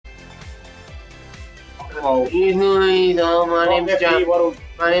Oh.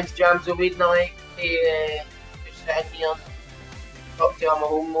 My name's jamzow33d. Just setting me on. Cocktail, I'm a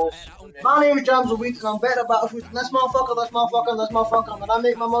homeless. My name is jamzow33d and I'm better at Battlefield than this motherfucker, and when I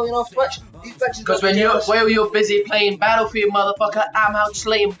make my million off Twitch, these bitches because while you're busy playing Battlefield, motherfucker, I'm out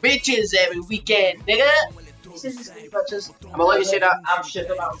slaying bitches every weekend, nigga. Bitches. I'm gonna let you say that. I'm shit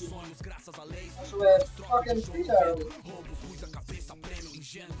about you. So, fucking terrible.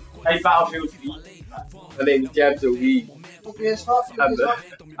 Hey, Battlefield 3. My name's jamzow33d.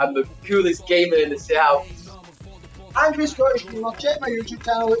 I'm the coolest gamer in the South. Angry Scottish gamer, check my YouTube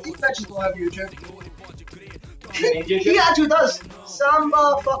channel. These bitches don't have YouTube. He actually does.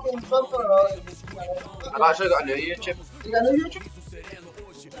 Samba fucking something or other. I've actually got a new YouTube. You got a new YouTube?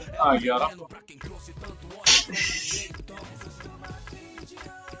 Oh, yeah.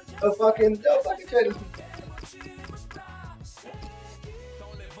 Don't fucking try to.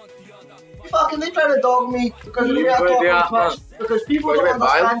 Fucking, they try to dog me because of the way I talk on Twitch. Because people don't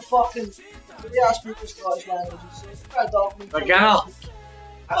understand fucking the way I speak the Scottish languages. So they try to dog me. Again,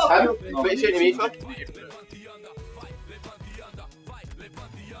 What are you saying to me, fuck?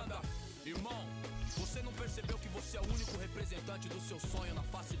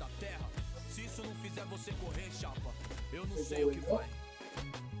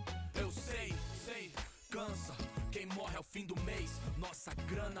 Quem morre ao fim do mês, nossa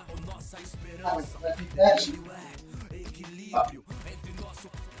grana ou nossa esperança. Equilíbrio entre nosso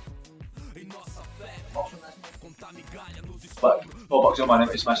e nossa fé. Contar migalha nos escuros. Four bucks on my name,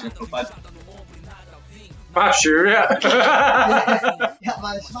 it's smashing it for fun. Ah, sure, yeah. Yeah,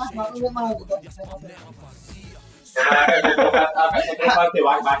 man, smash my own man.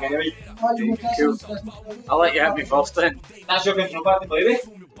 Cool. I'll let you have me first then. That's your control party, baby.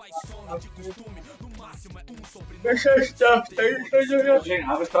 This is stuff. I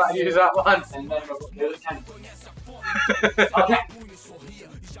was trying to use that one. And then okay.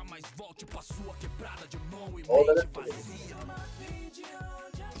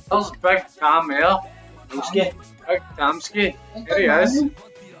 There's Big Cam here. Big Camsky. Here he is.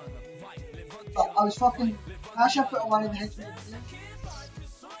 I was fucking. I should put one in the head.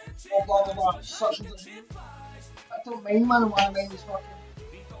 Blah blah blah. Such and such. I don't mind, man. What I mind is fucking.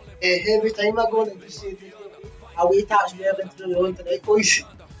 Every time I go and just say, I wait actually into the road tonight, boys.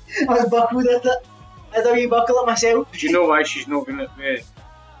 I was buckled at it. I had a wee buckle at myself. Do you know why she's not going to be?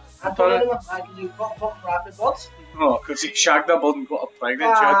 I told him I can do pop rapid bots. Oh, because he shagged her and got her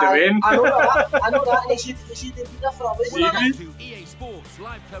pregnant. She had the rain. I know that. And she did that for a week. EA Sports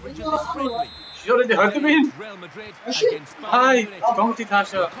live coverage of this friendly. She's already had the rain. Real Madrid against Hi, Donkey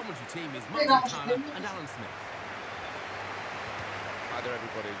Tasha. The commentary team is Markish and Alan Smith. Hi there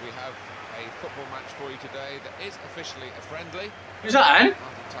everybody, we have a football match for you today that is officially a friendly. Is that in?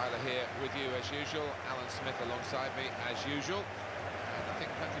 Martin Tyler here with you as usual, Alan Smith alongside me as usual. And I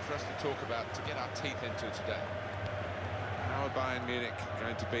think plenty for us to talk about, to get our teeth into today. How are Bayern Munich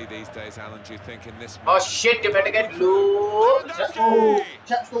going to be these days, Alan, do you think, in this match? Oh shit, you better get low. Safe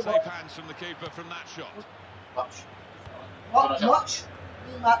hands from the keeper from that shot. Not much.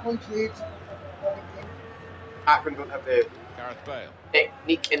 Macwin played. Macwin don't have the Gareth Bale.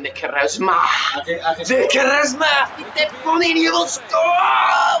 Technique and the charisma. The charisma! Get that money and you will score!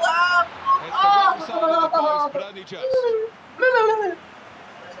 But only just.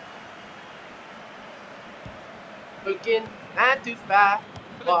 Looking 9 to 5.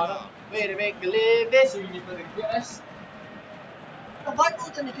 Way to make a living. The white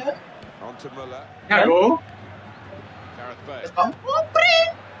ball's in the kid. On to Muller. Can't go. Gareth Bale.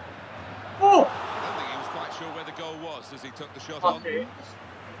 Oh! I don't think he was quite sure where the goal was as he took the shot on.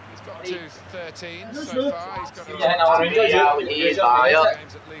 He's got to 13 so far. He's got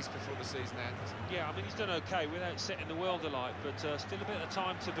games at least before the season ends. Yeah, I mean, he's done okay without setting the world alight, but still a bit of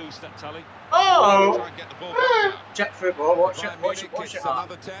time to boost that tally. Oh! Try and get the ball back out. Check football, watch it, watch It's it.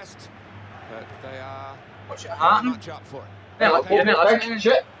 another test, but they are Watch it, very much up for it. Yeah, like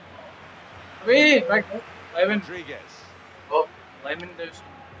shit. Wait, right. Lemon. Rodriguez. Oh, lemon does.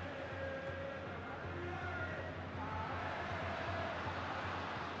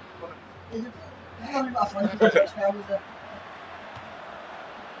 He's had a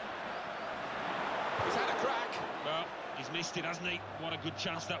crack. Well, he's missed it, hasn't he? What a good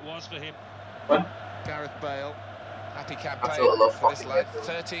chance that was for him. Gareth Bale, happy campaign for this lad.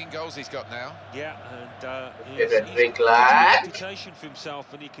 13 goals he's got now. Yeah, and Give it a drink, he's lad. a reputation for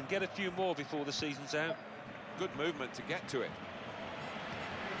himself, and he can get a few more before the season's out. Good movement to get to it.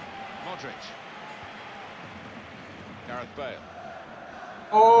 Modric. Gareth Bale.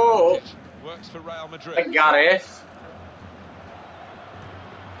 Oh! Works for Real Madrid. Big Gareth.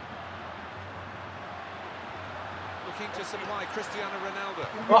 Looking to supply Cristiano Ronaldo.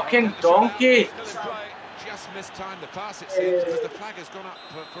 Fucking donkey! Just mistimed the pass, it seems, because the flag has gone up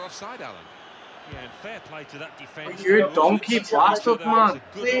for offside, Alan. Yeah, and fair play to that defence. You donkey bastard, man.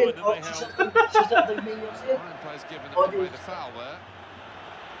 Good line that they held. Ryan plays given away the foul there.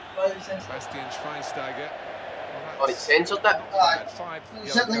 Bastian Schweinsteiger. Oh, he censored that. Had 5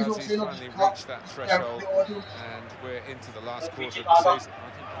 yellow cards, he's finally reached that threshold, and we're into the last quarter of the season.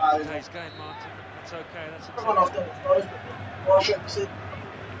 I think that's okay, game, Martin. That's okay, that's Everyone off acceptable. the stories, but watch it, see.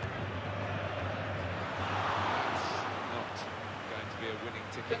 Not going to be a winning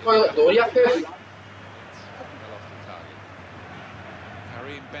ticket. Toilet door, you have to. Well off the target.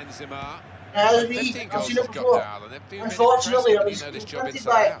 Karim Benzema. 15 goals I've seen he's it got before. now, and they've been Unfortunately, I impressive. was You know this job tempted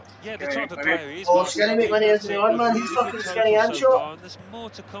inside by it. out. Yeah, the type of player he is. Oh, Martin. skinny mate when he is the on, man. He's fucking skinny and short. And there's more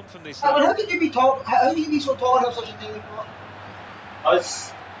to come from this. How can you be tall? How can you be so tall and have such a tiny butt?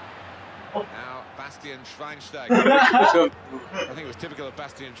 Us. Now, Bastian Schweinsteiger. I think it was typical of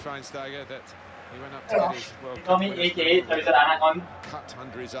Bastian Schweinsteiger that he went up to get his World Cup winners cut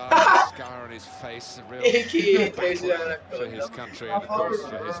under his eye, a scar on his face, a real for his country and of course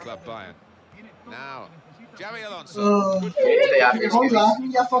for his club Bayern. Now, Xabi Alonso. Good You're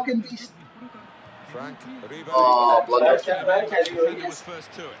laughing, you fucking beast. Frank Ribery. Oh, bloody. Defender was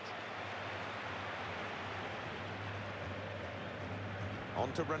first to it.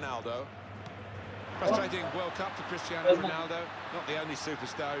 On to Ronaldo. Frustrating World Cup for Cristiano Ronaldo. Not the only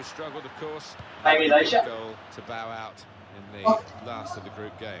superstar who struggled, of course. Goal to bow out in the last of the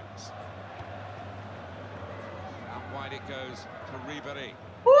group games. Out wide it goes to Ribery.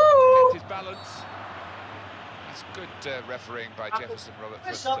 Kept his balance. That's good refereeing by Jefferson Robert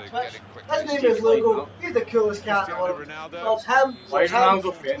What's to up, get Twitch? in quickly. His name is Lugo. He's the coolest cat in the world. Ronaldo. Loves him. Why is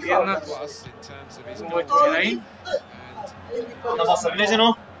Ronaldo fit in that? Plus, in terms of his Oh, goals, okay. and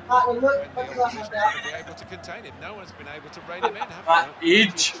be able to contain him. No one's been able to rein him in, have they?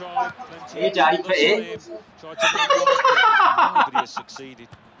 Each. Tried plenty of tried to make it, nobody has succeeded.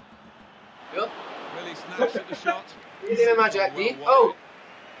 Really snatched at the shot. You doing, my Jack D? Oh,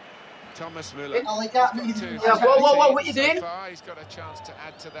 Thomas Müller. I like that. Yeah, whoa, what you doing? So far, he's got a chance to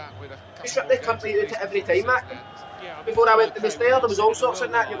add to that with a couple Just more the company games to of every decent time, Mac. season. Yeah, Before I went to the stair, there was all sorts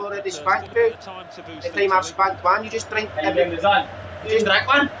of that you've already spanked to. Every time I've spanked one, you just drink every... You just drink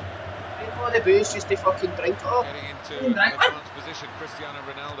one? Drink all the booze just to fucking drink it all. Getting into advanced position, Cristiano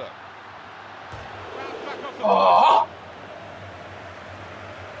Ronaldo. Round back off the Oh!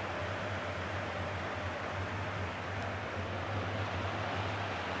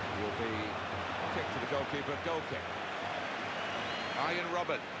 Will be kick for the goalkeeper, goal kick. Arjen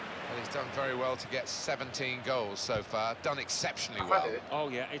Robben. Well, he's done very well to get 17 goals so far. Done exceptionally well. Oh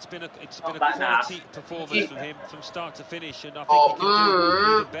yeah, it's been a quality performance from him from start to finish, and I think Oh, he can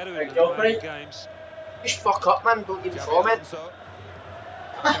do even better in the remaining games. Just fuck up, man. Don't give a comment.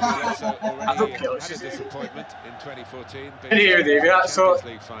 Alonso already had a disappointment in 2014. Can you hear David? That's so- Champions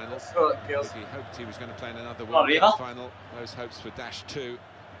League finals. So it feels. If he hoped he was going to play in another World Riva. Cup final, those hopes were dashed too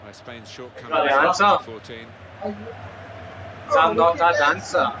by Spain's shortcomings Got the in answer. 2014. I'm not a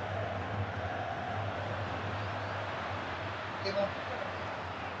dancer.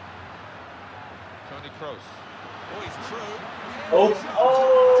 Toni Kroos. Oh, he's through. Oh,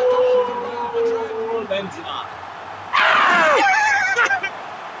 The Benzema.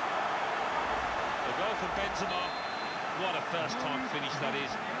 goal from Benzema, what a first-time finish that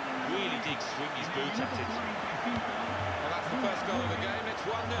is. Really did swing his boot at it. Well, that's the first goal of the game. It's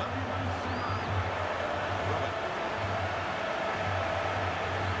 1-0. Robert.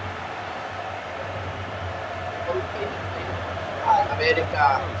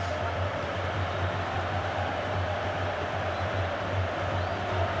 America.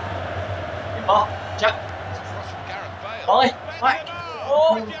 Oh, Jack. Cross from Gareth Bale. Ollie. Benzema!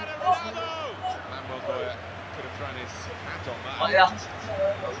 Oh. Cristiano Ronaldo! Manuel Neuer could have thrown his hat on that. Oh, yeah.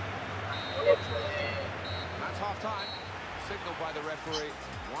 That's half-time. Signalled by the referee.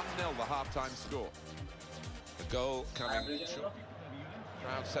 1-0 the half-time score. The goal coming short.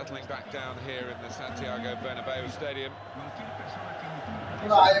 Crowd settling back down here in the Santiago Bernabeu Stadium.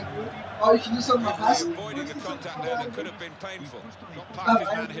 Oh, you can do something like this. Avoiding the contact there that could have been painful. Got past his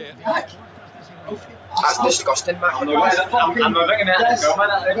man here. That's disgusting, Mac. I'm not looking at it. Go, man.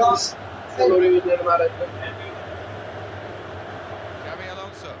 Xabi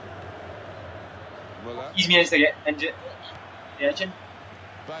Alonso. Müller. He's managed to get injured. Engine.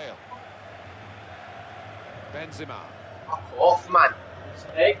 Bale. Benzema. Fuck off, man.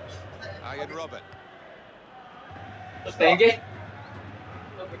 Hey. Arjen Robben. Stengi.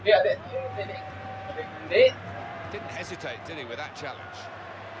 Didn't hesitate, did he, with that challenge?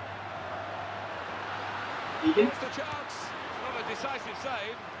 Here's the chance. Not a decisive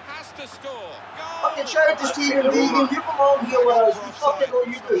save. Has to score. Fucking shout out to Stephen Deegan, you belong here with us. We fucking know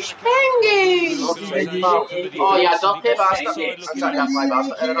you do. Spengy! Oh yeah, dirty bastard. That's that fly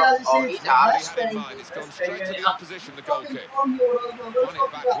bastard. Oh, he's out. It's gone straight to the opposition, the goal kick. Won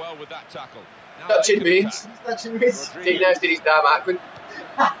it back well with that tackle. Touching means. Taking out to his damn macwin.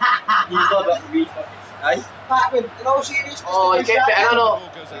 He's got that wee fucking nice. Macwin, in all seriousness. Oh, he kept it in or not?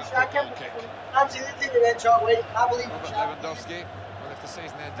 Absolutely, we went short way. I believe Lewandowski. Well, if the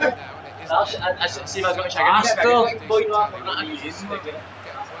season ended now, and it isn't. I see I've got a check. I'm still going off. I'm not using it. Get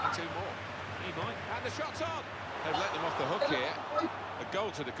 22 more. He might. And the shot's on. They've let them off the hook here. A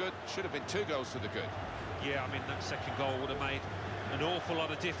goal to the good. Should have been 2 goals to the good. Yeah, I mean, that second goal would have made an awful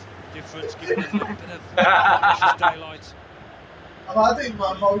lot of difference, given a little bit of precious daylight. I don't even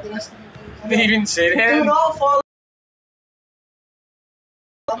want to hold the rest of you. Didn't even say that. Do not fall.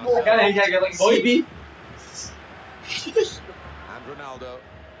 CB. And Ronaldo.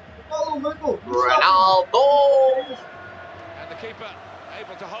 Ronaldo. And the keeper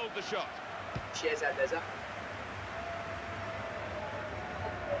able to hold the shot. Cheers, Adeza.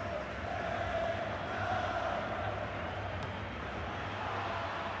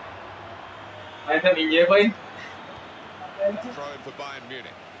 Throw in for Bayern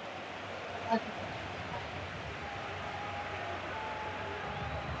Munich.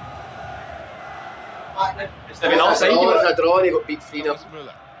 It's offside. Oh, it's a draw and he got beat 3-0.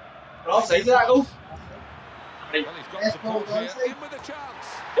 Müller. Offside that goal. Well, he's got support here. In with a chance.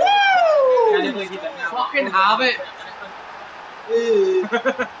 Woo! Fucking have it.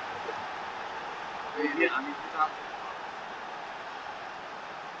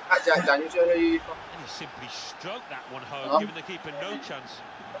 Jack Daniels, And he simply stroked that one home, giving the keeper no chance.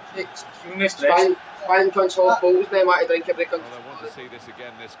 Spain control balls, they might drink every country. Well, I want to see this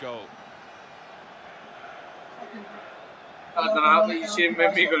again, this goal. I don't know, but you see him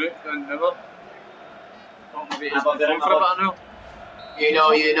when we go look and never. You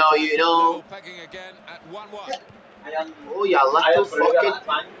know. Pegging again at 1-1. Oh, you little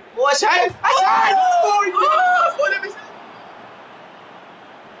fucking. Oh, it's in! It's in! Oh, let me see.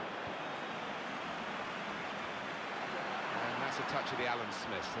 And that's a touch of the Alan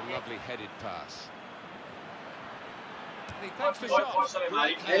Smith, a lovely headed pass. And he takes the shot.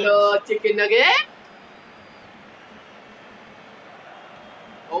 Hello, chicken nugget.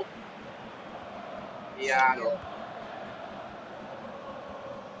 Oh. Yeah, no.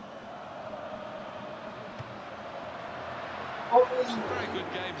 It's a very good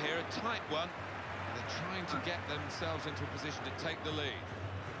game here, a tight one. They're trying to get themselves into a position to take the lead.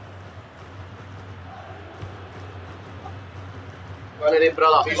 Run it in,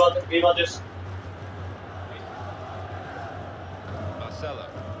 brother. We want this. Marcelo.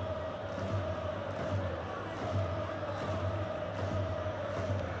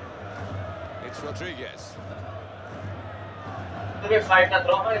 It's Rodriguez. Deve five na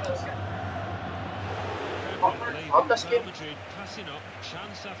tropa e Real Madrid passing up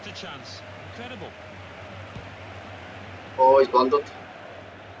chance after chance. Incredible. Oh, he's blundered.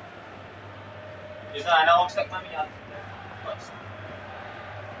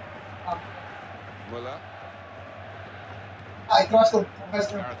 Müller. I crossed him.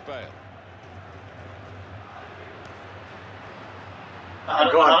 Gareth Bale.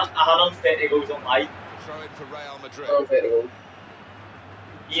 Go on. 130 goals on my. Throw in for Real Madrid. Oh, 30 goals.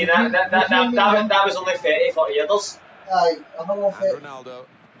 Yeah, that was only 30 for years. Aye, 130. And Ronaldo.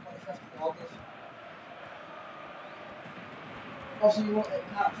 Also, you want it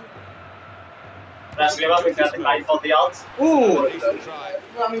captured. That's really what we 35 for the yards. Ooh! Decent try.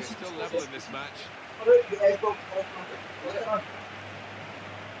 They're still level in this match.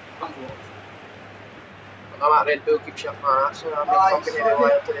 I'm at Red Bull, keep shut my ass, so I've been fucking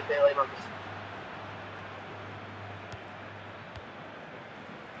anyway up to the daily man.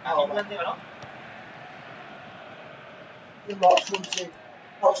 Box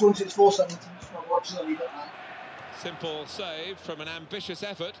 16417, just not watching a wee bit, man. Simple save from an ambitious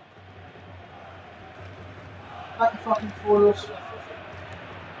effort. Back the fucking photos.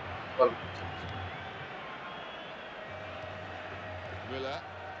 Müller,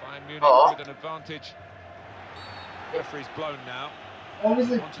 Bayern Munich with an advantage. Referee's blown now.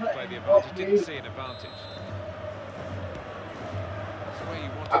 Obviously, Wanted to play the advantage, didn't see an advantage. That's the way you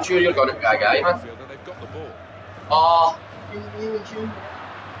want I'm sure you're going to be a guy, man. Midfielder, they've got the ball. Oh,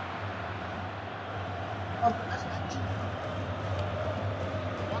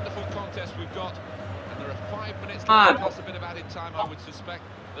 Wonderful contest we've got, and there are 5 minutes Man. plus a bit of added time, I would suspect.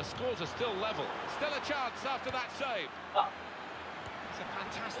 The scores are still level. Still a chance after that save. It's a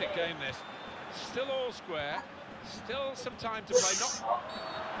fantastic game, this. Still all square. Still some time to play. Not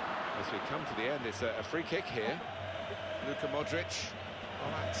as we come to the end. It's a free kick here. Luka Modric.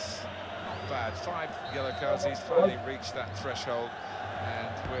 Well, that's not bad. 5 yellow cards. He's finally reached that threshold,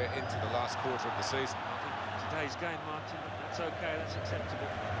 and we're into the last quarter of the season. I think today's game, Martin, that's okay, that's acceptable.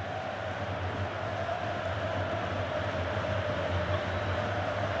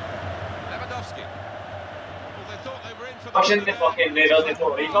 Lewandowski. Well, they thought they were in for the... Actually, the fucking middle, the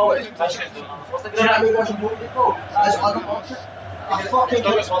goal. What's the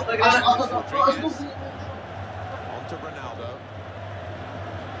On to Ronaldo.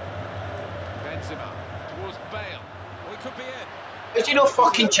 Benzema towards Bale. Well, he could be in. Is you no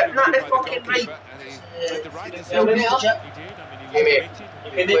fucking chip that? They're fucking right. And he made the right decision. He did, I mean, he was Hey, mate,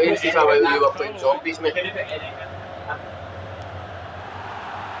 playing FIFA while you were playing zombies, mate.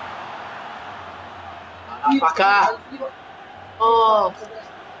 Baka. Oh.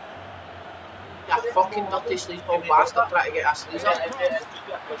 That fucking dirty sleazeball bastard trying to get a sleazer.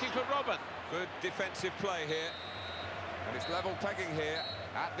 Looking for Robin. Good defensive play here. And it's level pegging here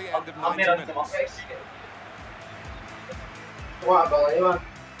at the end of 90 minutes. What about anyone?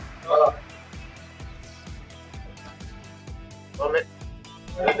 On it.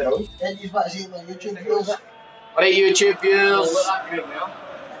 And you've got to see my YouTube videos. Alright, YouTube viewers.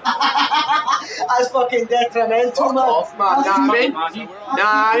 That's fucking detrimental, man. Off, man. Nah, man. Nah,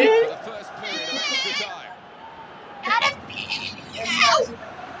 man. The first period of extra time.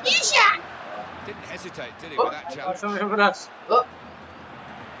 Didn't hesitate, did he, with that challenge? Look.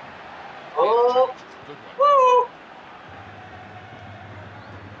 Oh. Good one. Woo.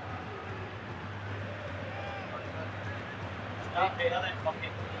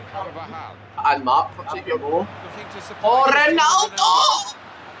 Carvajal. And Mark, take your goal. Looking to supply. Oh, Ronaldo!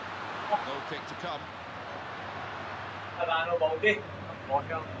 Goal kick to come. Robert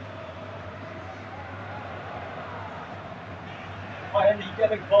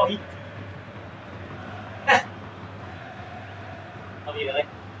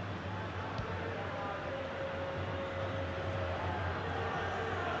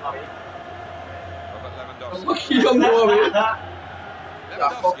Lewandowski. Yeah,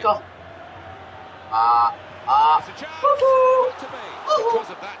 fucker. It's a chance. Got to be. Because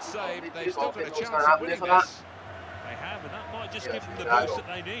of that save, they've still got a chance of winning this. They have, and that might just give them the boost that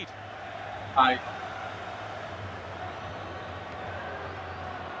they need.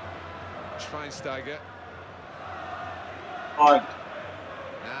 Schweinsteiger.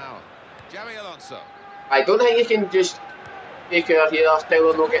 Now, Javi Alonso. I don't think you can just make your hairstyle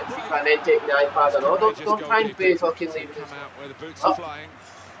and not get FIFA and then take the iPad and all. Don't try and play fucking leave Come out where the boots are flying.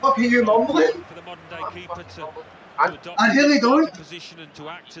 Fuck are you mumbling? For the modern day keeper to adopt I really don't. the position and to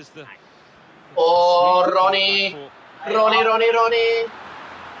act as the... Oh, Ronnie. Ronnie.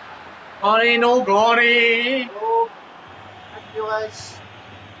 Ronnie, no glory. Oh, ridiculous.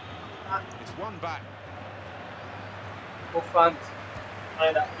 It's one back. Oh, fans.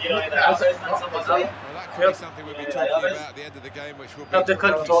 Well, that could be something we'll be talking about at the end of the game, which will be I had the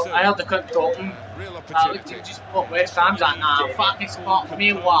cunt talking. real Look, opportunity. you just put West Ham's at nah, fucking spot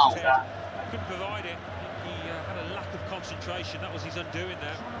me, wow. Couldn't provide it. He had a lack of concentration. That was his undoing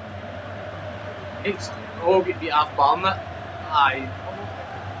there. It's get beat off Barnet. Aye.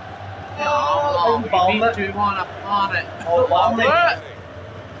 Oh, we beat 2-1 up on it. Oh, Barnet.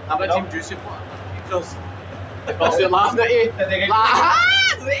 I'm a team juicy for Rangers. What's it laughing at you?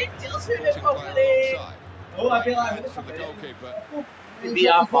 Rangers who the company. Oh, I feel like From the goalkeeper. Beat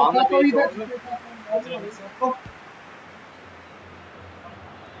off Barnet.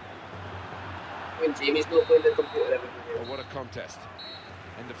 When Jamie's not playing the computer every day. Well, what a contest.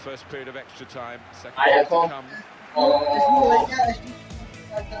 In the first period of extra time, second Aye, period to come. come. It's more like that.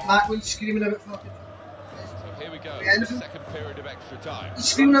 It's like that Macwin screaming about fucking. So here we go, Yeah, the second period of extra time. He's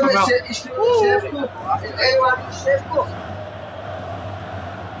screaming about Chef Cook. Anyone Chef Cook?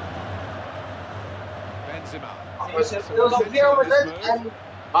 Benzema. There was a film with it and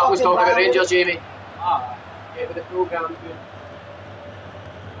Matt was talking about Rangers, Jamie. Yeah, with the programme.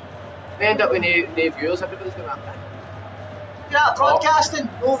 They end up with no viewers, everybody's going to have that. yeah, broadcasting,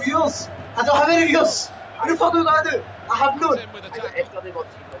 no viewers. I don't have any viewers. What the fuck am I going to do? I have none. In with a I got tackle. extra they want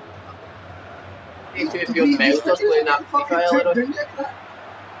to see. 82 miles just playing that FIFA earlier on.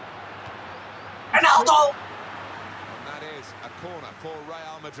 Ronaldo! And that is a corner for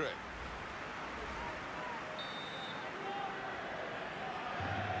Real Madrid.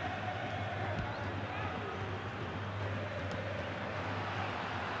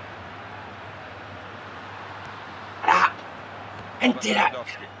 Into that.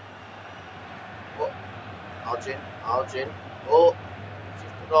 Lewandowski. Oh, Arjun. Oh,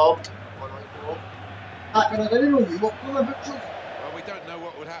 just robbed. 1-0. I didn't know you looked on the butchers. Well, we don't know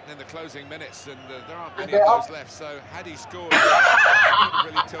what would happen in the closing minutes, and there aren't many of those left, so had he scored, he would have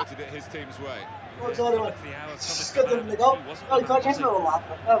really tilted it his team's way. What's the other one? Just got them in the goal. Oh, you can't get no laugh.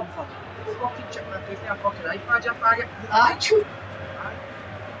 I'm fucking check my face. I'm fucking iPad, you faggot. Actually.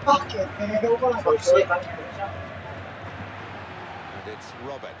 Fucking hell, man. I'm sleep. And it's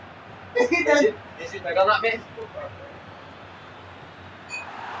Robert. Is it big on that, mate?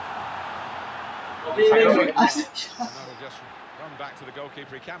 And that'll just run back to the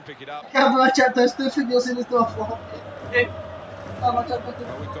goalkeeper. He can pick it up. I can't believe I checked this stuff and you'll see the stuff. Well, we've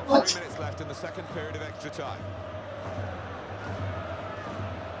got 3 minutes left in the second period of extra time.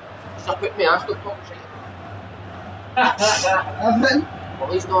 Stop with me, I've got talking Everything.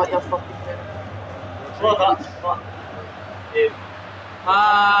 Well, he's not your fucking friend. Well, that's fun.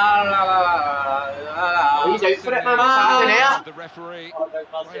 He's out for it, man. Saturday The referee.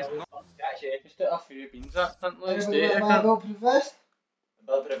 Just a few beans at Bulletproof vest.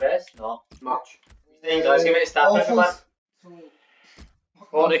 Bulletproof vest? No. Much. He's going to stab proof one.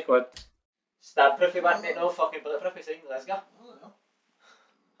 40 quid. Stab proof one, mate. No fucking bulletproof. He's saying, let's go.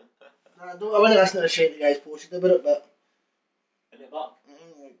 I wouldn't listen to the shit you guys posted about it, but. In it back.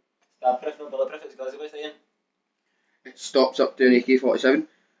 Stab proof, no bulletproof. It's Glasgow saying. It stops up doing AK-47.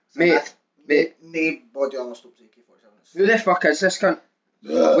 Mate. No body armour stops AK-47. Who the fuck is this cunt?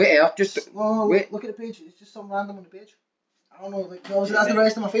 Wait here, just wait. Look at the page, it's just some random on the page. I don't know, like, obviously that's the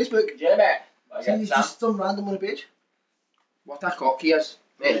rest of my Facebook. Yeah, mate. See, it's just some random on the page. What a cock he is.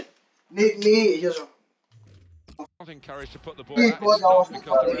 Mate. Mate, here's a... Not encouraged to put the ball Mate, out. body It's not armour.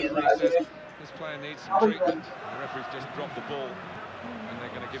 because the referee says this player needs some treatment. The referee's just dropped the ball, and they're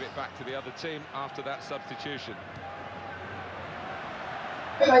going to give it back to the other team after that substitution.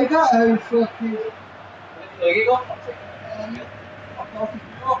 I got how fucking... There you go. Well,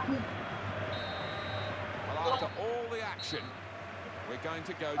 after all the action, we're going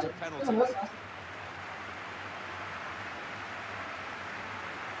to go to penalties.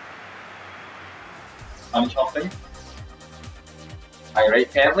 I'm chopping.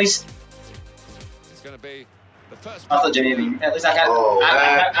 Alright, penalties. It's going to be the first. I thought Jimmy Lee penalties. I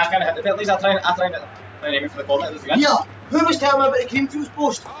can't hit the penalties. I'll try and aim it for the corner. Yeah, who was telling me about the Creamfields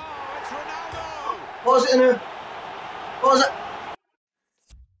post? Oh, it's Ronaldo! What was it in there? What was it?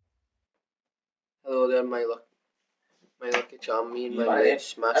 Hello there, my lucky charm. Me and my Yeah, mate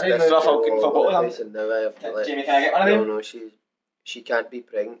smashed I didn't this know if I could all football over the them. place, and now I have to let... Jamie, can I get one of them? No, she can't be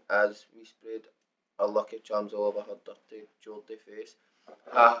pregnant as we sprayed our lucky charms all over her dirty, jolty face.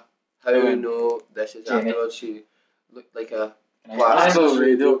 How no, this is Jamie. afterwards. She looked like a Can I plastic get one?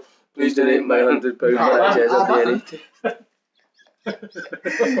 radio. Please donate my £100 franchise at the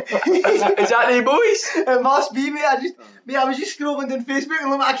Is that the boys? It must be, mate. I was just scrolling down Facebook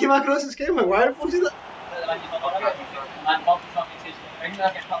and I came across this game. I'm like, why are you posting it?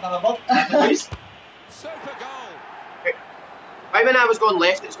 Super goal! Right when I was going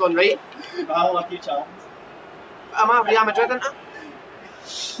left, it's gone right. Lucky charms. I'm at Real Madrid, isn't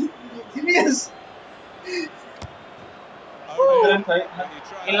it? He is.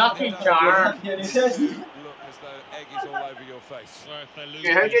 Lucky charm. Look as though egg is all over your face.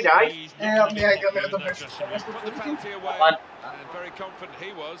 Yeah, how'd you die? Yeah, I got rid of the Put the penalty away, and very confident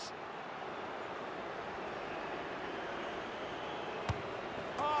he was.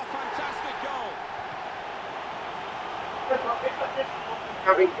 Oh, fantastic goal!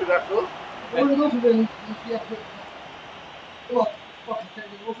 Having to that goal. What are we going to do? Come on, fucking take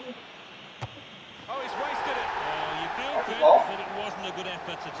it over. Oh, he's wasted it. Oh, you feel good, but it wasn't a good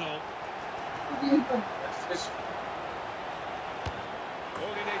effort at all. All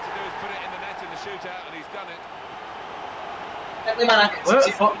you need to do is put it in the net in the shootout, and he's done it. What?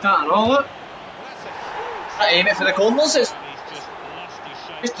 He fucked that and all, look. Well, that's a huge... I aim it for the corners. He's just lost his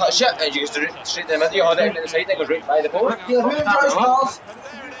shape. Just touch it and you just straight down the middle. You hold it in the side, it goes right by the post. Yeah, who enjoys cars? And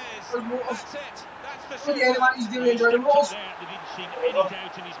there it is. Motors. That's it. That's the What shot. anyone who's doing enjoy the motors? There didn't seem any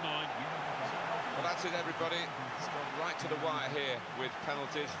doubt in his mind. Well, that's it, everybody. It's gone right to the wire here with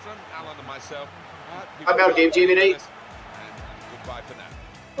penalties from Alan and myself. Happy our game, Jamie, right? And goodbye for now.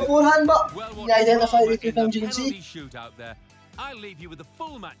 Beforehand, but Well, you identify the two things you can see. Shootout there. I'll leave you with the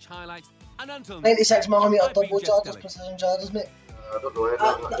full match highlights and until 96mm I've been turbochargers, just precision chargers, mate. I don't know anything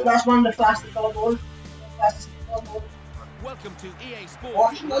about that. That's one of the fastest car going. Fastest car going. welcome to EA Sports.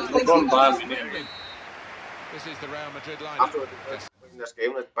 Watch, look, Live gone from bad. Wembley. This is the Real Madrid lineup. After winning this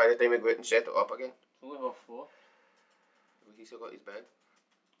game, by the time we go out and set it up again, Only half four. he's still got his bed.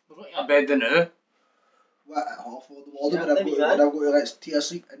 We've got a bed now. what, at half for the wall, but I've got to let Tia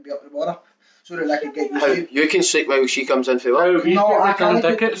sleep and be up tomorrow. So that I can get you sleep. You can sleep while she comes in for work. No, I can't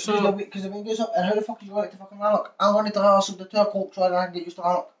because the thing is up, and how the fuck do you want it to fucking Lanark? I wanted to hustle the 2 o'clock so I can get used to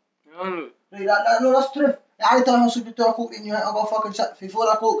Lanark. Right, no, that's true. I had to hustle the 2 o'clock and you had to go fucking sit for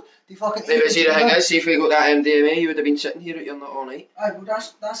 4 o'clock to fucking Maybe see the thing is, see if we got that MDMA, you would have been sitting here at your nut all night. Aye, well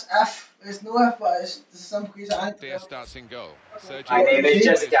that's if. It's no if, but it's the simple case I had to. Starts in goal. My name is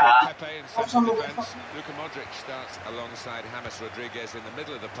Jessica. Pepe in central defence. Luka Modric starts alongside James Rodriguez in the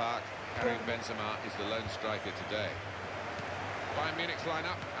middle of the park. Karim Benzema is the lone striker today. Bayern Munich's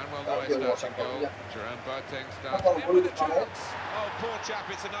line-up, and Well starts in goal. Jerome Boateng starts in with a chance. Oh, poor chap,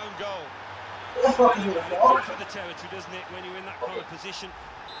 it's an own goal. Good for the territory, doesn't it, when you're in that kind of position?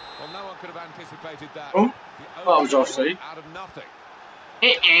 Well, no one could have anticipated that. Oh, that was offside. Out of nothing.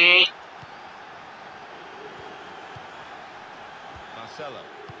 Marcelo.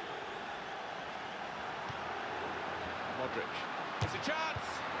 Modric. It's a chance.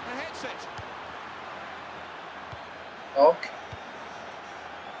 And hits it. Okay.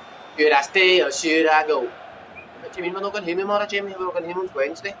 Should I stay or should I go? What do you mean we're not going home tomorrow, Jamie? We're going home on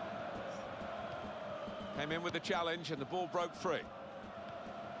Wednesday. Came in with the challenge and the ball broke free.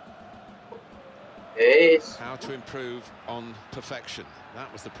 Yes. How to improve on perfection.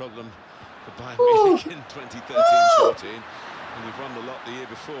 That was the problem for Bayern Munich in 2013-14. And we've won the lot the year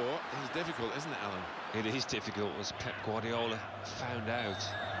before. It's difficult, isn't it, Alan? It is difficult, as Pep Guardiola found out.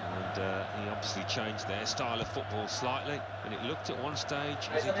 And he obviously changed their style of football slightly. And it looked at one stage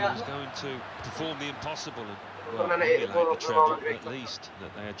as if he was going to perform the impossible and emulate the treble, at least,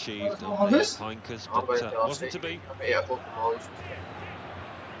 that they achieved on the Heinkers, but wasn't to be.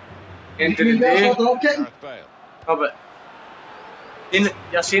 Into the day. Gareth Bale. Oh, but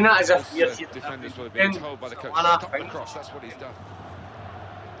you're seeing that as if you're defenders will have been told by the coach, stop the cross, that's what he's done.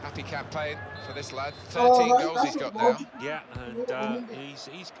 Happy campaign for this lad. 13 goals he's got now. Yeah, and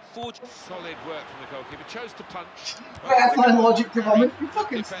he's forged solid work from the goalkeeper. Chose to punch. That's my logic to moment.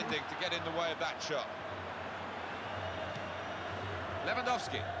 Defending to get in the way of that shot.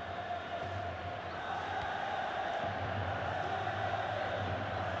 Lewandowski.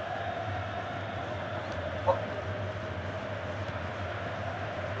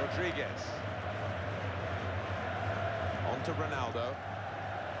 Rodriguez. On to Ronaldo.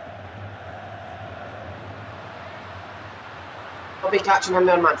 I'll be catching him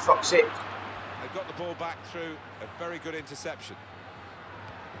there, man, fuck's sake. They've got the ball back through a very good interception.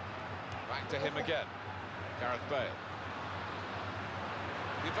 Back to him again. Gareth Bale.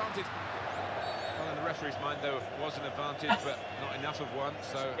 The advantage. Well, in the referee's mind, there was an advantage, but not enough of one,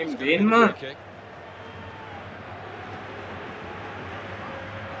 so it's going to be a free kick.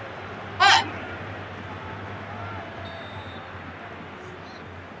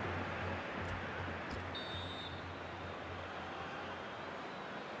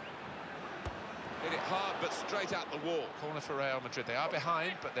 Hit it hard, but straight out the wall. Corner for Real Madrid. They are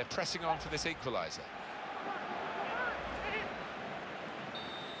behind, but they're pressing on for this equaliser.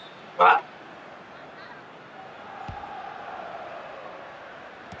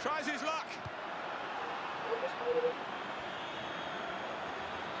 Tries his luck.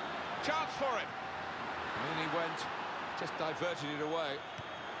 Chance for him. And he went, just diverted it away.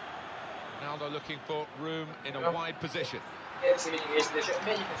 Ronaldo looking for room in a wide position. Great chance,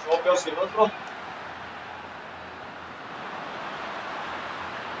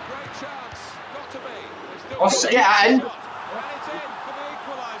 got to be. Oh, say it in. And it's in for the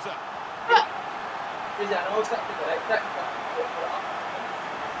equaliser.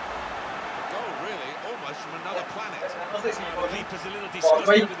 Goal really, almost from another planet. The keeper's a little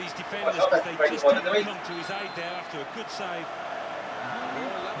disgusted with these defenders because they just didn't come to his aid there after a good save.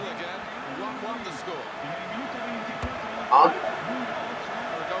 All level again, 1-1 the score.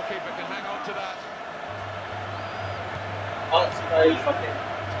 The goalkeeper can hang on to that.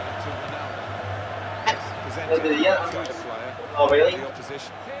 To Ronaldo. Presented to the player. The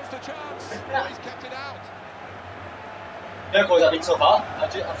opposition. Here's the chance. He's kept it out.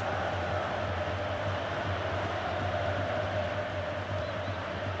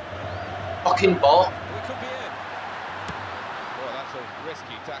 Fucking ball. We could be in. Well, that's a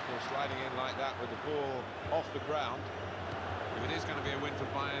risky tackle, sliding in like that with the ball off the ground. If it is going to be a win for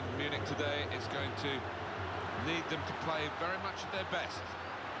Bayern Munich today, it's going to need them to play very much at their best.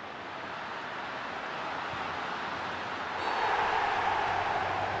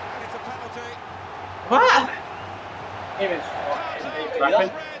 And it's a penalty. What?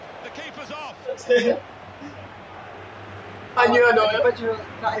 The keeper's off. I knew I know it, but you know,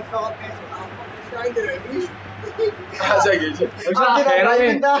 that I felt better. I'm fucking trying to That's a good. I did a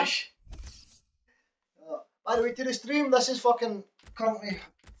diving dash. By the way, to the stream, this is fucking currently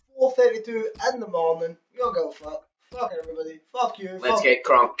 4:32 in the morning. We don't give a fuck. Fuck everybody. Fuck you. Let's get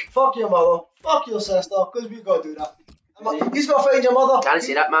crunk. Fuck your mother. Fuck your sister. Because we gotta do that. He's gotta find your mother. Can't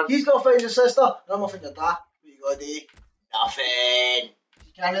see that, man. He's gotta find your sister. And I'm gonna find your dad. What you gotta do? Nothing.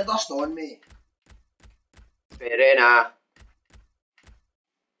 You can't understand me. Fair enough.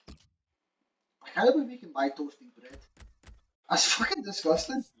 I can't believe you can buy toasted bread. That's fucking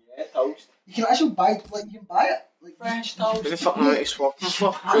disgusting. Yeah, toast. You can actually buy, like, you can buy it. Like, French toast. Who the fuck am I swapping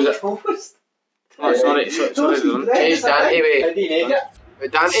for? Toast. Oh, sorry, Cheers, Dante, wait. How do you make it?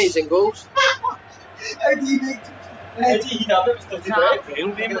 With Dante's and goals. How do you make toast? How do you heat up it with toasted bread?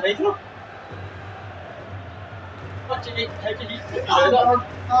 Make it a micro. How do you heat toasted bread up?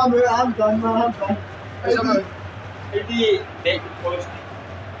 I'm done, man, I'm done. How do you make toast?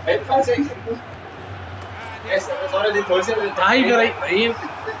 Yes, it's already toasted. You're right, Brian.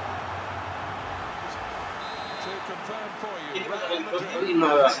 To confirm for you, They've Real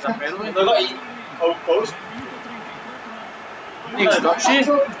got Madrid to eat cold toast. Introduction.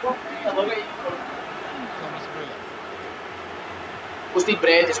 Thomas Müller. Toasted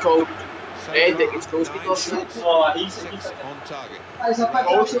bread is called bread that gets toasted or something. Oh, he's 6 on target. There's a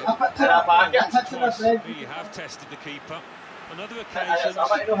picture of bread. You have tested the keeper. On other I occasions,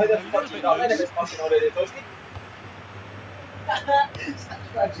 want to know how the fuck you got it if it's fucking already toasted.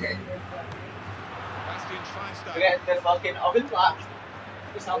 Bastian Schweinsteiger. Get the fucking oven black.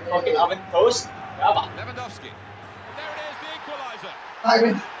 Just have fucking oven toast. Yeah, man. Lewandowski. There it is, the equaliser. I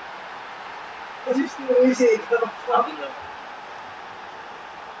mean, what's he still easy?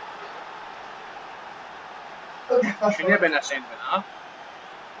 Shouldn't have been a centre half.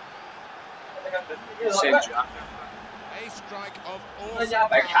 A strike of Yeah,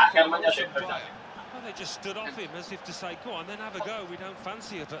 big hacker, man, you should awesome have done player. well, they just stood off him as if to say, go on, then have a go. We don't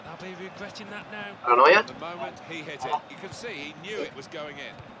fancy it, but they'll be regretting that now. Paranoia. The moment he hit it, you can see he knew it was going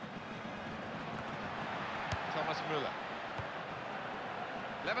in. Thomas Müller.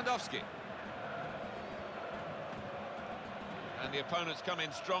 Lewandowski. And the opponents come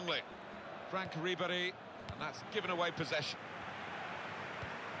in strongly. Frank Ribéry, and that's given away possession.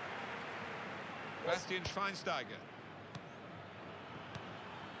 Bastian Schweinsteiger.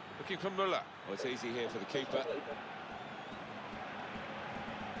 Looking for Müller. Well, it's easy here for the keeper.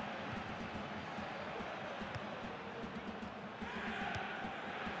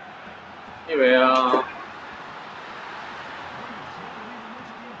 Here we are.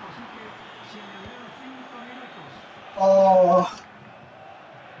 Oh,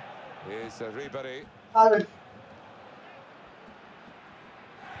 Here's Ribéry. I mean,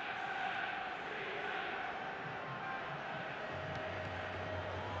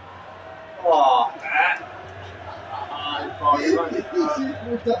 Oh, Oh, and it was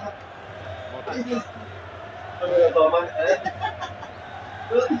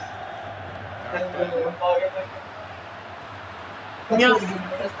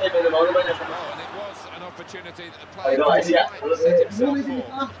an opportunity that the player know, might yeah. set himself for. As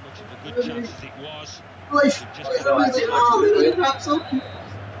much of a good chance as it was. life.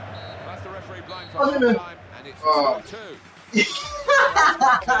 That's the referee blowing for half time, and it's 2-2. He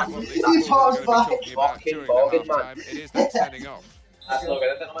paused back. Fucking bogging, man. It is that sending off. That's not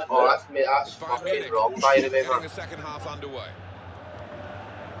good. Oh, that's fucking wrong, by the way, Getting man. the second half underway.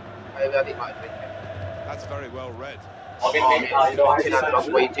 I think might think. That's very well read. Oh, man, it's fucking had enough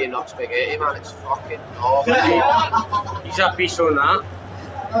waiting, not spaghetti, man. It's fucking awful. He's a piece on that.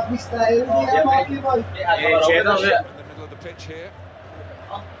 Happy style, yeah, happy boy. Yeah, cheddars it. In the middle of the pitch here.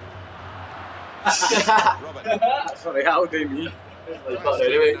 Robert. Sorry, that'll do me.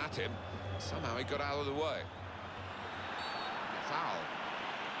 Anyway. At him. Somehow he got out of the way. Foul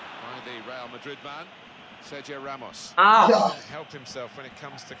by the Real Madrid man, Sergio Ramos. Ah! Help himself when it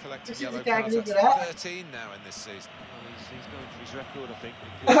comes to collecting This is yellow the guy cards. who did That's that. 13 now in this season. Well, he's going for his record, I think,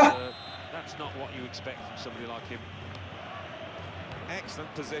 because that's not what you expect from somebody like him.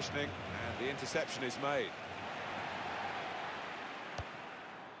 Excellent positioning, and the interception is made.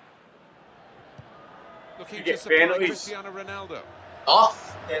 Looking to supply Cristiano Ronaldo.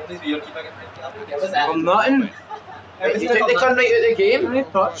 Off! I'm nothing. You took the cunt right out of the game. I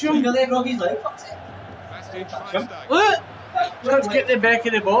touch him. Bastian Schweinsteiger. Look! Let's get the back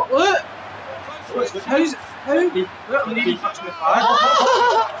of the box. Look! How's... How? Look, I didn't even touch my pad.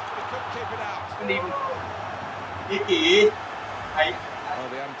 He couldn't keep it out. Oh,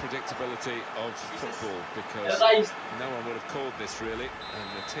 the unpredictability of football, because no one would have called this really, and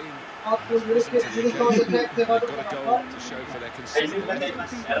the team they've got a goal to show for their consistency.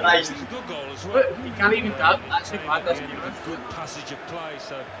 It's a good goal as well. Look, you can't even tap. Actually, bad, that's Good passage of play,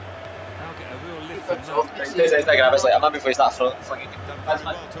 so they'll get a real lift from that. I'm happy before he starts flinging. Done very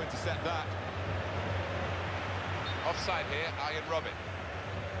well to intercept that. Offside here, Ian Robin.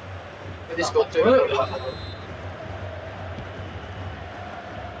 He's got to.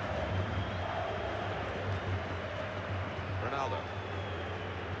 Ronaldo.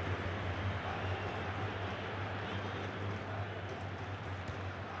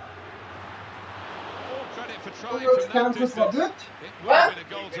 All credit for trying from that distance. It would have been a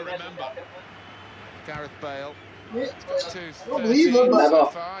goal to remember. Gareth Bale. Mate, Got to I don't believe it, 13 but so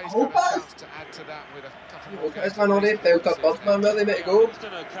far. He's got a hope I- chance to add to that with a couple more games. It's man on it, built up buds, man, really, mate, to go. He's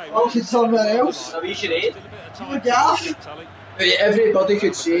done okay. Oh, he's somewhere else. We should eat. Still a bit of Oh, time Gaff. to Tully. Everybody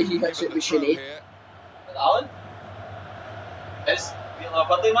could say he hits it Given with the throw Sinead. here, Alan? Yes. You're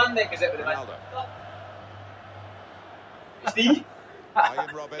birthday man, Nick, is it with the man? Ronaldo. Steve?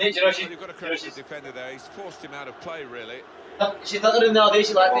 Ian Robin. Hey, do you know she- Well, you've got to credit the defender there. He's forced him out of play, really. She thought her in the other day,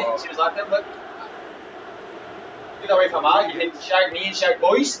 she was like, look. Get away from her, you can shout me and shout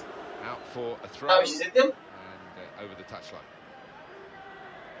boys. Out for a throw. Now she's in them. And over the touchline.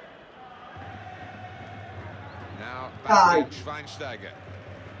 Now Aye. back to Schweinsteiger.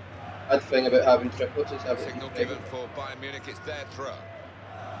 Bad thing about having triplets is having Signal given for Bayern Munich. It's their throw.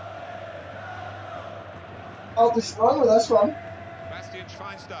 I'll be strong with this one. Bastian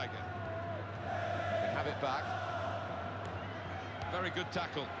Schweinsteiger can have it back. Very good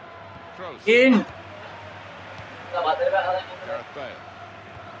tackle. Kroos. in. Gareth Bale.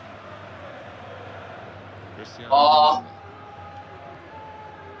 Cristiano Oh.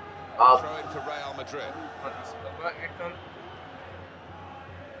 Ronaldo. Throw in for Real Madrid.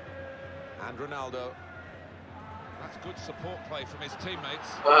 And Ronaldo. That's good support play from his teammates.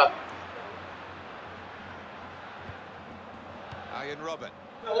 Ian Robin.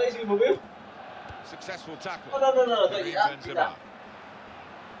 Successful tackle. Karim Benzema.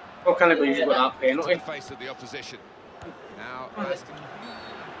 What can I believe you got that To penalty? the face of the opposition. Now, Aston.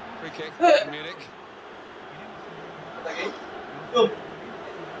 Free kick, Bayern Munich.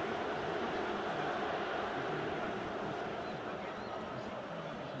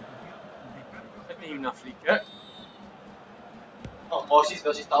 Even a free kick. Oh, she's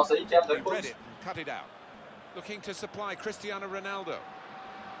got starts He read it, cut it out. Looking to supply Cristiano Ronaldo.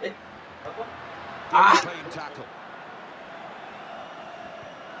 Clean tackle.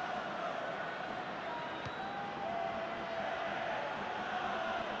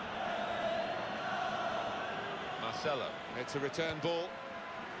 Marcelo. It's a return ball.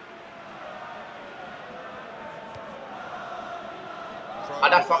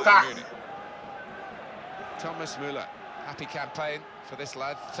 Motherfucker. Thomas Müller. Happy campaign for this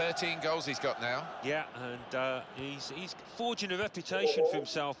lad. 13 goals he's got now. Yeah, and he's forging a reputation for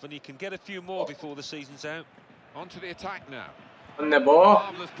himself, and he can get a few more before the season's out. On to the attack now. On the ball.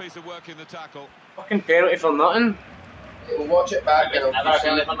 Marvellous piece of work in the tackle. Fucking penalty for nothing. We'll watch it back and I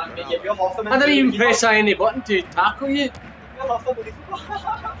didn't even press any button to tackle you. With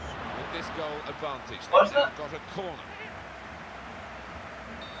this goal advantage, they've now got a corner.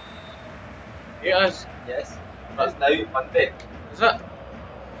 Yes. Yes. That's now Monday. Is it?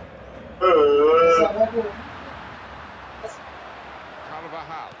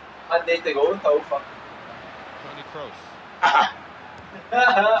 Carvajal. Monday to go until fucking. Toni Kroos.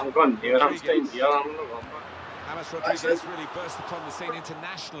 I'm going here, I'm staying here, I'm not going back. James Rodriguez really burst upon the scene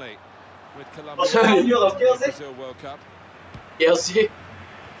internationally with Colombia Sorry. in the Brazil World Cup. Chelsea.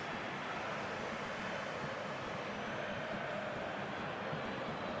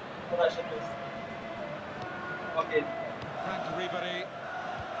 Fucking. Frank Ribéry.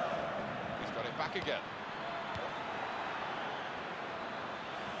 He's got it back again.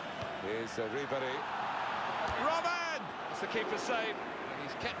 Here's Ribéry. Robin! That's the keeper's save. And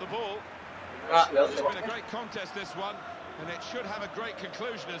he's kept the ball. It's been a great contest, this one, and it should have a great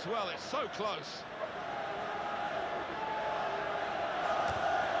conclusion as well. It's so close.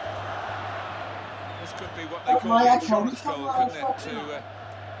 This could be what they call the insurance goal, couldn't it? To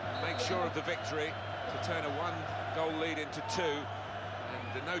make sure of the victory, to turn a one-goal lead into two,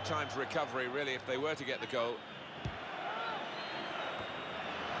 and no time for recovery, really, if they were to get the goal.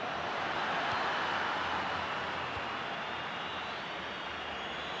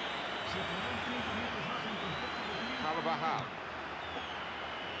 Carvajal.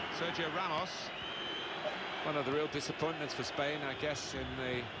 Sergio Ramos. One of the real disappointments for Spain, I guess, in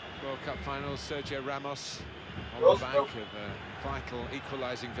the World Cup finals. Sergio Ramos on the back of a vital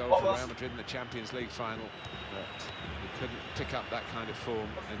equalising goal for Real Madrid in the Champions League final. But he couldn't pick up that kind of form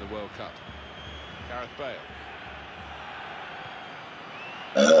in the World Cup. Gareth Bale.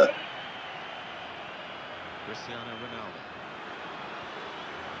 Cristiano Ronaldo.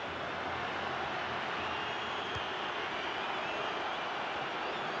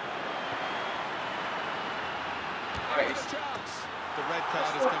 card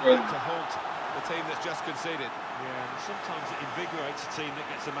has come back to haunt the team that's just conceded. Yeah, and sometimes it invigorates a team that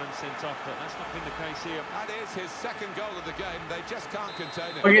gets a man sent off, but that's not been the case here. That is his second goal of the game. They just can't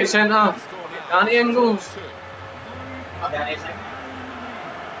contain it. We get sent off. Danny Ingles. And there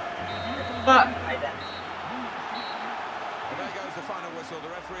goes the final whistle. The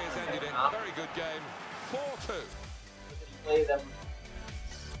referee has ended it. Very good game. 4-2.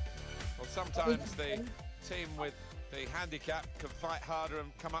 Well, sometimes the team with the handicap can fight harder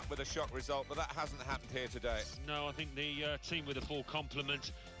and come up with a shock result, but that hasn't happened here today. No, I think the team with a full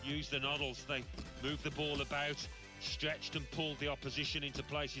complement used the noddles. They moved the ball about, stretched and pulled the opposition into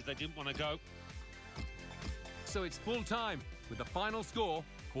places they didn't want to go. So it's full time with the final score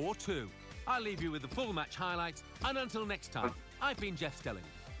 4-2. I'll leave you with the full match highlights, and until next time, I've been Jeff Stelling.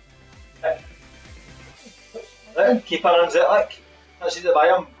 Keeper runs it like. That's it by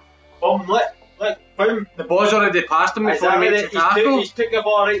him. Boom, boom. The ball's already passed him before he makes a tackle. He's took the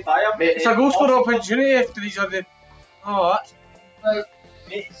ball right by him. Mate, it's a goal scorer opportunity after he's already... Oh, that's... Right,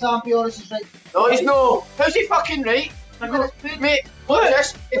 mate, Sam, be honest, he's right. No, he's no. How's he fucking right? Mate, watch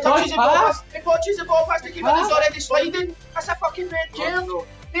this. He touches the ball. He watches the ball past the keeper. He's already sliding. That's a fucking red card.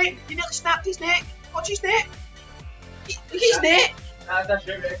 Mate, he nearly snapped his neck. Watch his neck. Look at his neck. That's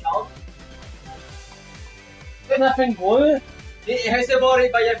a red card. Get nothing going. He hits the ball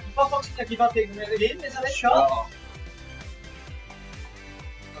right by your keeper. Fuck's the keeper taking him out of the game. It's a red card.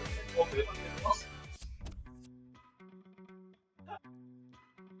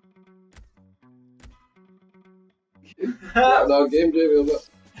 No game, Jamie, but...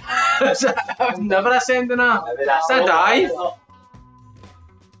 I've never ascended now. It's a dive.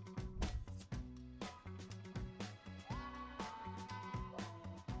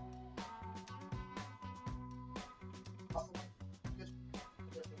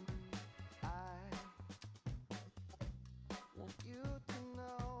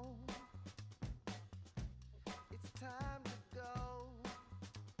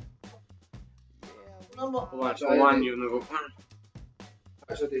 Watch one, you know.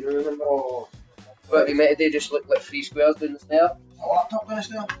 That's what they do, remember? What they meant to do, just look like 3 squares down the stair. A laptop down the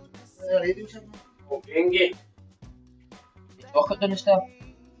stair. Radio something. Oh, Gengi. Chocolate down the stair.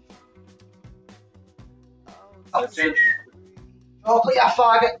 Chocolate, you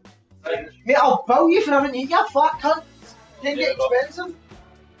faggot. Mate, I'll bill you for having to eat, you fat cunt. Can't get expensive.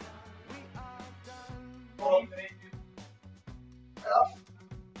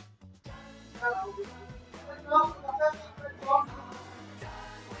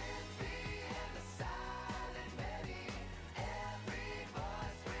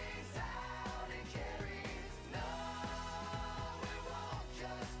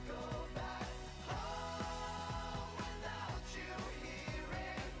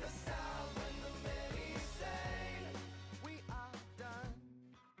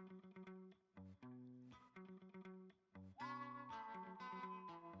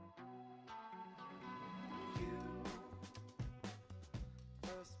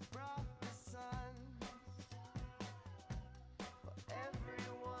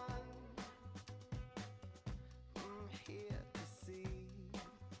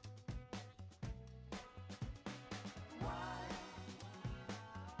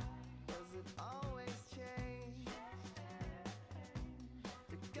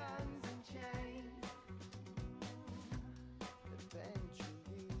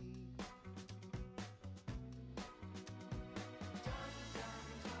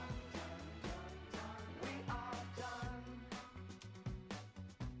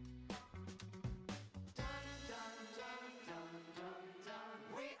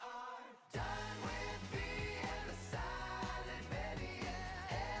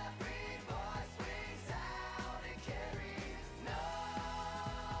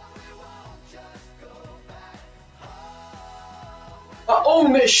 I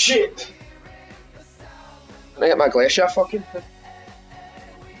own this shit! Can I get my glacier fucking?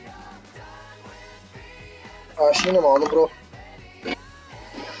 I seen him on, bro.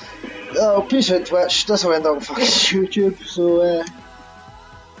 Oh, peace out Twitch. This will end up on fucking YouTube, so I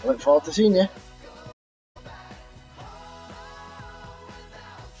look forward to seeing you.